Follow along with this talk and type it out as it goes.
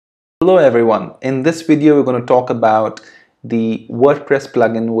Hello everyone, in this video we're going to talk about the WordPress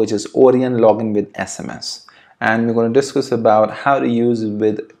plugin which is Orion Login with SMS, and we're going to discuss about how to use it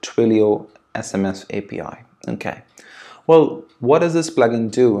with Twilio SMS API. Okay, well, what does this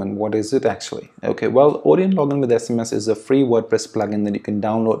plugin do and what is it actually? Okay, well, Orion Login with SMS is a free WordPress plugin that you can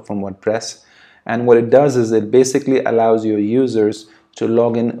download from WordPress, and what it does is it basically allows your users to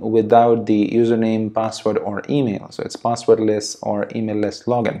log in without the username, password or email. So it's passwordless or emailless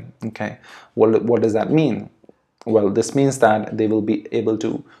login. Okay, well, what does that mean? Well, this means that they will be able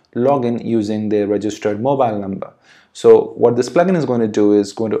to log in using their registered mobile number. So what this plugin is going to do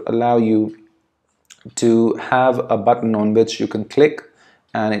is going to allow you to have a button on which you can click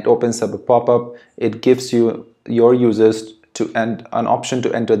and it opens up a pop-up. It gives you your users an option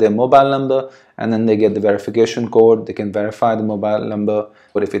to enter their mobile number, and then they get the verification code. They can verify the mobile number,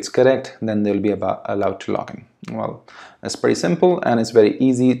 but if it's correct, then they'll be allowed to log in. Well, that's pretty simple and it's very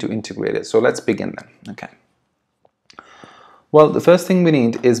easy to integrate it. So let's begin then. Okay. Well, the first thing we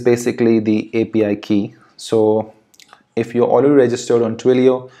need is basically the API key. So if you're already registered on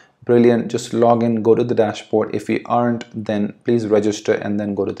Twilio, brilliant, just log in, go to the dashboard. If you aren't, then please register and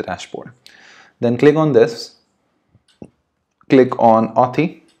then go to the dashboard. Then click on this. Click on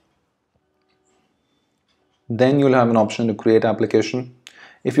Auth. Then you'll have an option to create application.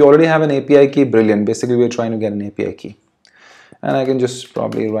 If you already have an API key, brilliant. Basically, we're trying to get an API key. And I can just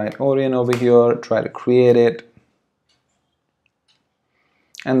probably write Orion over here, try to create it.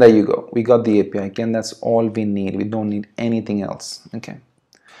 And there you go. We got the API key, and that's all we need. We don't need anything else. Okay.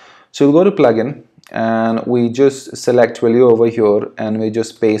 So we'll go to plugin and we just select Twilio over here and we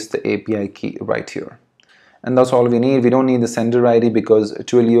just paste the API key right here. And that's all we need. We don't need the sender ID because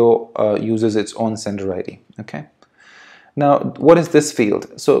Twilio uses its own sender ID. Okay. Now, what is this field?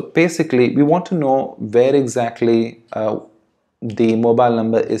 So basically, we want to know where exactly the mobile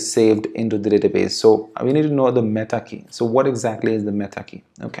number is saved into the database. So we need to know the meta key. So what exactly is the meta key?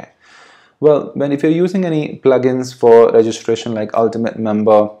 Okay. Well, if you're using any plugins for registration like Ultimate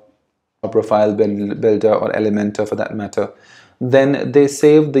Member, or Profile Builder, or Elementor for that matter, then they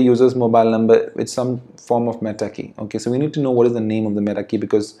save the user's mobile number with some form of meta key. Okay, so we need to know what is the name of the meta key,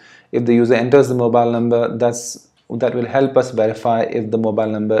 because if the user enters the mobile number, that will help us verify if the mobile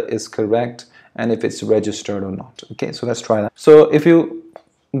number is correct and if it's registered or not. Okay, so let's try that. So if you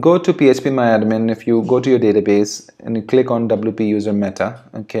go to PHP if you go to your database and you click on WP user meta,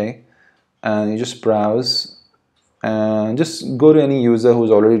 okay, and you just browse and just go to any user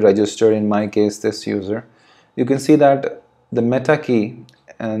who's already registered, in my case this user, you can see that the meta key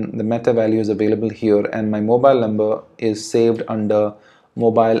and the meta value is available here, and my mobile number is saved under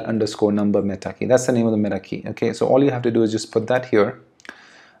mobile_number meta key. That's the name of the meta key. Okay, so all you have to do is just put that here.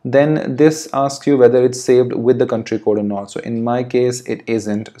 Then this asks you whether it's saved with the country code or not. So in my case it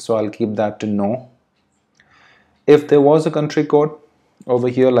isn't, so I'll keep that to no. If there was a country code over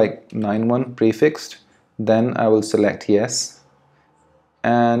here like 91 prefixed, then I will select yes,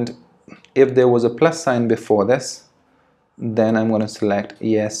 and if there was a plus sign before this, then I'm going to select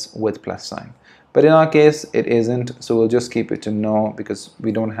yes with plus sign. But in our case it isn't, so we'll just keep it to no because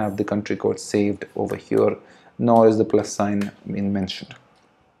we don't have the country code saved over here, nor is the plus sign being mentioned.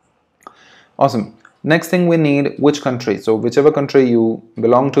 Awesome. Next thing we need, which country. So whichever country you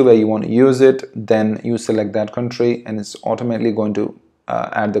belong to, where you want to use it, then you select that country and it's automatically going to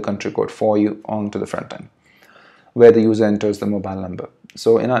add the country code for you onto the front end where the user enters the mobile number.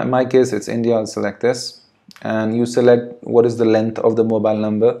 So in my case it's India. I'll select this, and you select what is the length of the mobile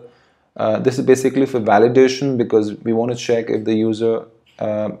number. This is basically for validation because we want to check if the user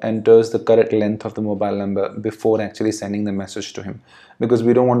enters the correct length of the mobile number before actually sending the message to him, because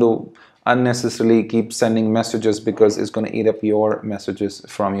we don't want to unnecessarily keep sending messages because it's going to eat up your messages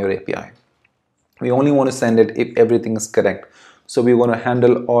from your API. We only want to send it if everything is correct. So we want to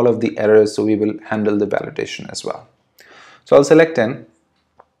handle all of the errors, so we will handle the validation as well. So I'll select 10.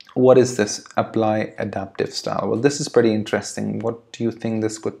 What is this? Apply adaptive style. Well, this is pretty interesting. What do you think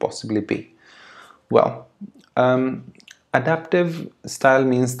this could possibly be? Well, adaptive style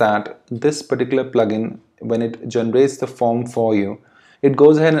means that this particular plugin, when it generates the form for you, it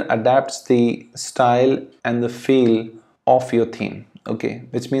goes ahead and adapts the style and the feel of your theme. Okay,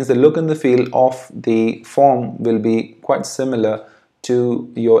 which means the look and the feel of the form will be quite similar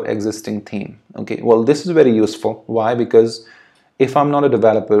to your existing theme. Okay, well, this is very useful. Why? Because if I'm not a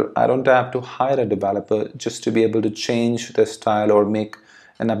developer, I don't have to hire a developer just to be able to change the style or make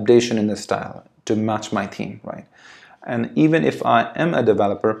an updation in the style to match my theme, right? And even if I am a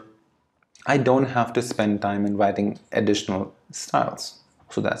developer, I don't have to spend time in writing additional styles.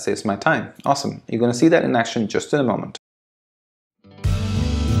 So that saves my time. Awesome. You're going to see that in action just in a moment.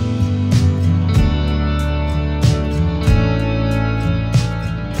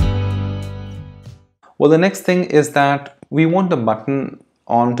 Well, the next thing is that we want a button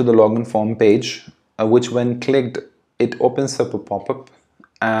onto the login form page, which when clicked, it opens up a pop-up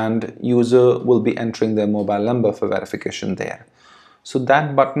and user will be entering their mobile number for verification there. So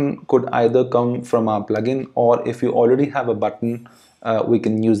that button could either come from our plugin, or if you already have a button, we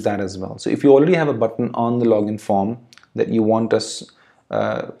can use that as well. So if you already have a button on the login form that you want us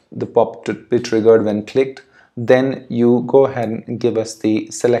the pop to be triggered when clicked, then you go ahead and give us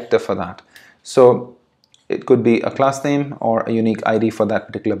the selector for that. So it could be a class name or a unique ID for that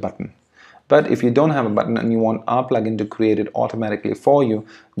particular button. But if you don't have a button and you want our plugin to create it automatically for you,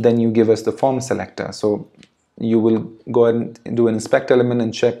 then you give us the form selector. So you will go ahead and do an inspect element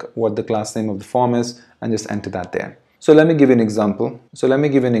and check what the class name of the form is and just enter that there. So let me give you an example.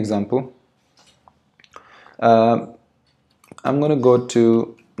 I'm going to go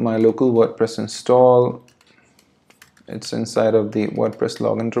to my local WordPress install. It's inside of the WordPress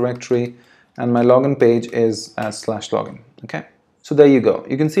Login directory, and my login page is as /login. Okay. So there you go.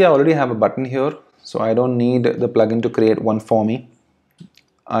 You can see I already have a button here, so I don't need the plugin to create one for me.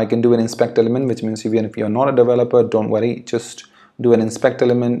 I can do an inspect element, which means even if you're not a developer, don't worry, just do an inspect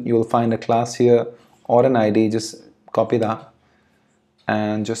element. You'll find a class here or an ID, just copy that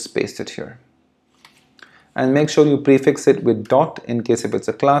and just paste it here. And make sure you prefix it with dot in case if it's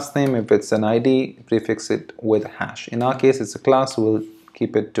a class name. If it's an ID, prefix it with hash. In our case, it's a class, so we'll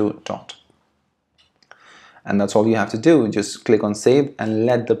keep it to dot. And that's all you have to do. Just click on save and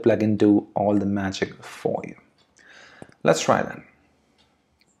let the plugin do all the magic for you. Let's try that.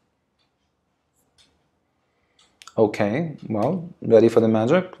 Okay, well, ready for the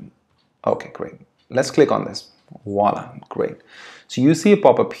magic? Okay, great. Let's click on this. Voila, great. So you see a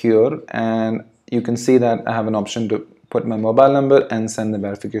pop-up here, and you can see that I have an option to put my mobile number and send the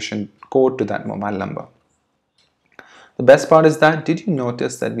verification code to that mobile number. The best part is that, did you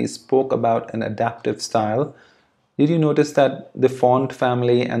notice that we spoke about an adaptive style? Did you notice that the font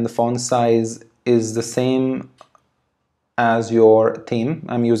family and the font size is the same as your theme?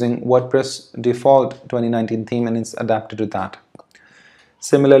 I'm using WordPress default 2019 theme and it's adapted to that.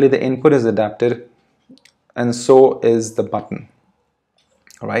 Similarly, the input is adapted and so is the button.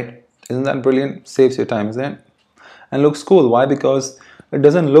 All right, isn't that brilliant? Saves your time, isn't it? And looks cool. Why? Because it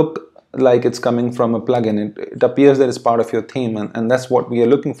doesn't look like it's coming from a plugin. It appears that it's part of your theme, and that's what we are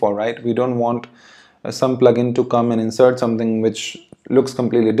looking for, right? We don't want some plugin to come and insert something which looks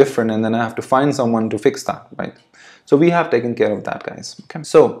completely different and then I have to find someone to fix that, right? So we have taken care of that, guys. Okay.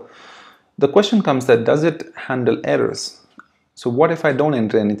 So the question comes that, does it handle errors? So what if I don't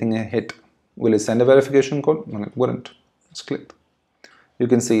enter anything and hit? Will it send a verification code? No, it wouldn't. Let's click. You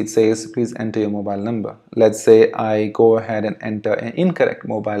can see it says, please enter your mobile number. Let's say I go ahead and enter an incorrect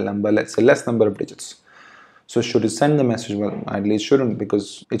mobile number, let's say less number of digits. So should it send the message? Well, ideally it shouldn't,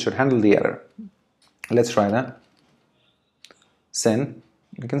 because it should handle the error. Let's try that. Send.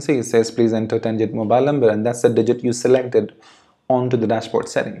 You can see it says, please enter 10-digit mobile number, and that's the digit you selected onto the dashboard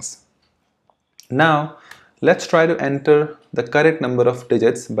settings. Now, let's try to enter the correct number of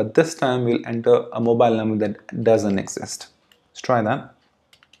digits, but this time we'll enter a mobile number that doesn't exist. Let's try that.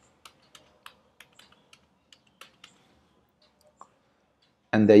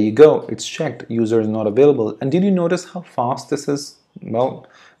 And there you go, it's checked, user is not available. And did you notice how fast this is? Well,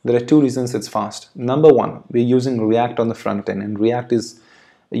 there are two reasons it's fast. Number one, we're using React on the front end, and React is,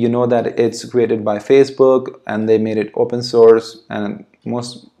 you know that it's created by Facebook and they made it open source, and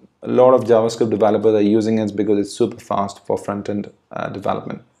a lot of JavaScript developers are using it because it's super fast for front-end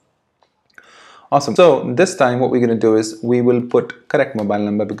development. Awesome. So this time what we're going to do is we will put correct mobile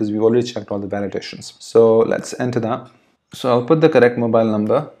number because we've already checked all the validations. So let's enter that. So I'll put the correct mobile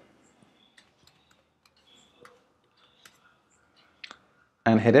number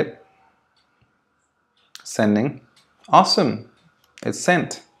and hit it. Sending. Awesome. It's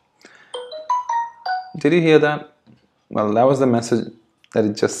sent. Did you hear that? Well, that was the message that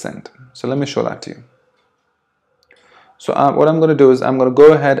it just sent. So let me show that to you. So what I'm going to do is I'm going to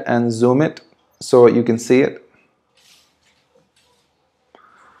go ahead and zoom it so you can see it.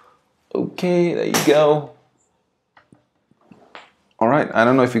 Okay, there you go. All right, I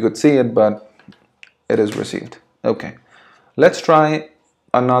don't know if you could see it, but it is received. Okay, let's try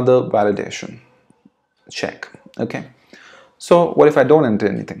another validation check. Okay, so what if I don't enter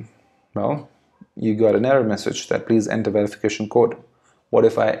anything? Well, you got an error message that please enter verification code. What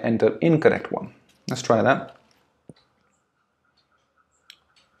if I enter incorrect one? Let's try that.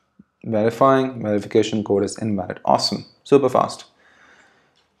 Verifying, verification code is invalid. Awesome, super fast.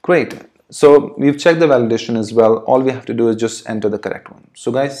 Great. So we've checked the validation as well. All we have to do is just enter the correct one.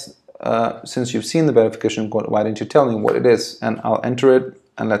 So guys, since you've seen the verification code, why don't you tell me what it is, and I'll enter it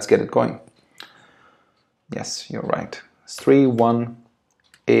and let's get it going. Yes, you're right. It's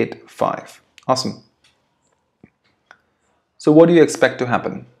 3185. Awesome. So what do you expect to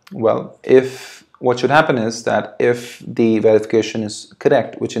happen? Well, what should happen is that if the verification is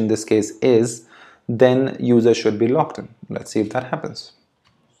correct, which in this case is, then user should be logged in. Let's see if that happens.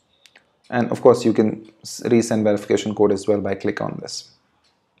 And of course, you can resend verification code as well by click on this.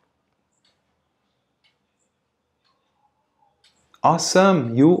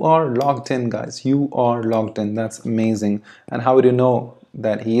 Awesome, you are logged in, guys. You are logged in. That's amazing. And how would you know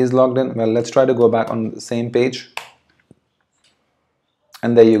that he is logged in? Well, let's try to go back on the same page.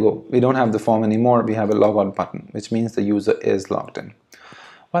 And there you go. We don't have the form anymore. We have a logout button, which means the user is logged in.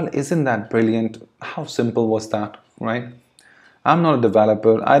 Well, isn't that brilliant? How simple was that, right? I'm not a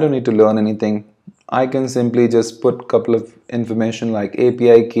developer. I don't need to learn anything. I can simply just put a couple of information like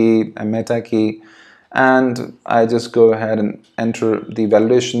API key and meta key, and I just go ahead and enter the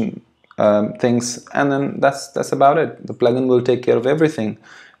validation things, and then that's about it. The plugin will take care of everything.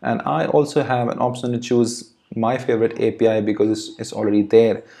 And I also have an option to choose my favorite API because it's already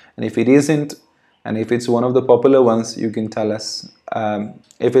there. And if it isn't, and if it's one of the popular ones, you can tell us.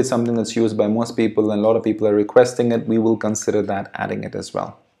 If it's something that's used by most people and a lot of people are requesting it, we will consider that adding it as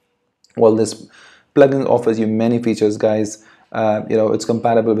well. Well, this plugin offers you many features, guys. It's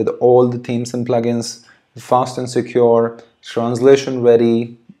compatible with all the themes and plugins, fast and secure, translation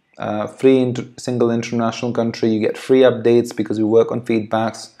ready, free single international country. You get free updates because we work on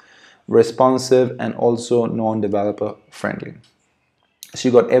feedbacks, responsive, and also non-developer friendly. So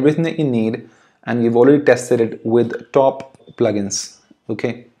you got everything that you need, and we've already tested it with top plugins.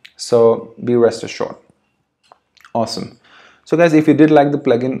 Okay, so be rest assured. Awesome. So guys, if you did like the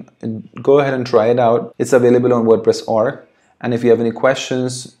plugin, go ahead and try it out. It's available on WordPress.org. And if you have any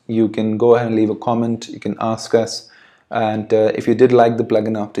questions, you can go ahead and leave a comment. You can ask us. And if you did like the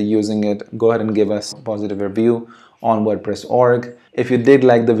plugin after using it, go ahead and give us a positive review on WordPress.org. If you did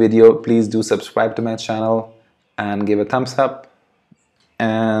like the video, please do subscribe to my channel and give a thumbs up.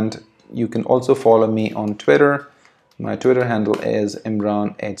 And you can also follow me on Twitter. My Twitter handle is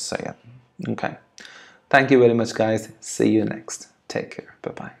Imran H. Sayed. Okay. Thank you very much, guys. See you next. Take care.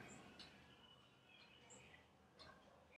 Bye-bye.